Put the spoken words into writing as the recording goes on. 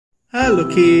Hello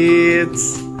kids,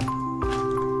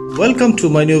 welcome to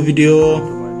my new video.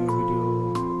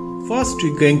 First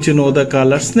we're going to know the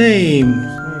color's name.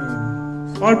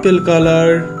 Purple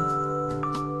color,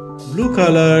 blue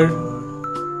color,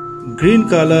 green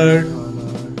color,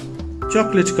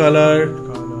 chocolate color,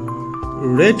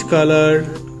 red color,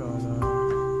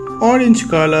 orange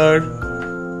color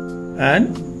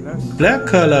and black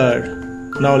color.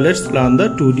 Now let's learn the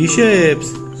 2D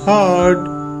shapes: heart,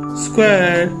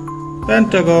 square,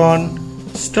 pentagon,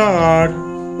 star,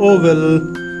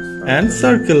 oval and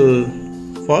circle.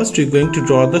 First we're going to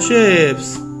draw the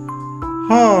shapes: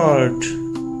 heart,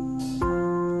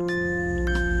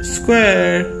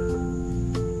 square,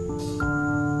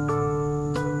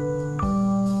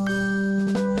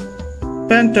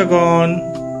 pentagon,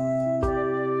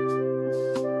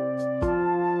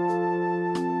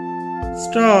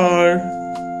 star,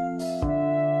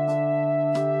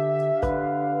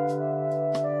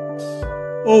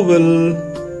 oval,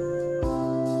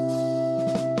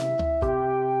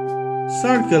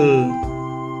 circle.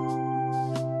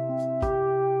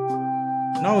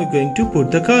 Now we're going to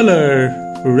put the color: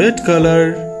 red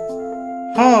color,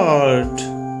 heart,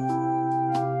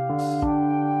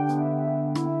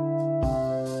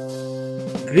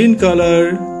 green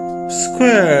color,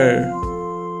 square,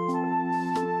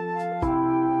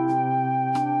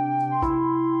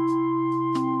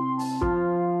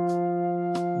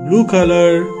 blue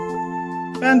color,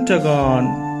 pentagon,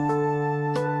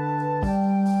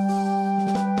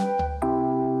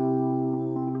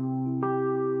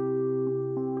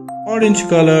 orange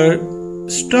color,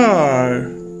 star,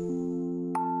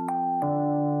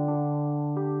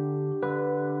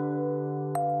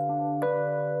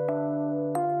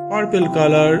 purple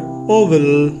color, oval,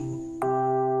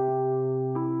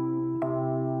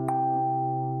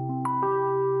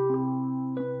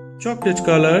 chocolate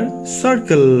color,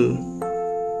 circle.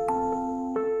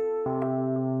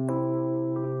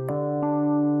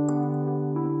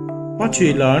 What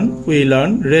we learn? We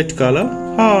learn red color,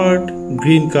 heart,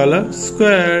 green color,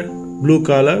 square, blue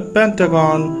color,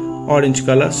 pentagon, orange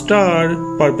color, star,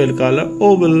 purple color,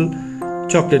 oval,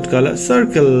 chocolate color,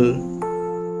 circle.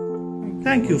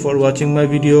 Thank you for watching my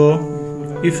video.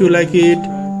 If you like it,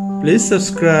 please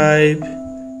subscribe.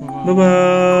 Bye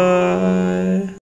bye.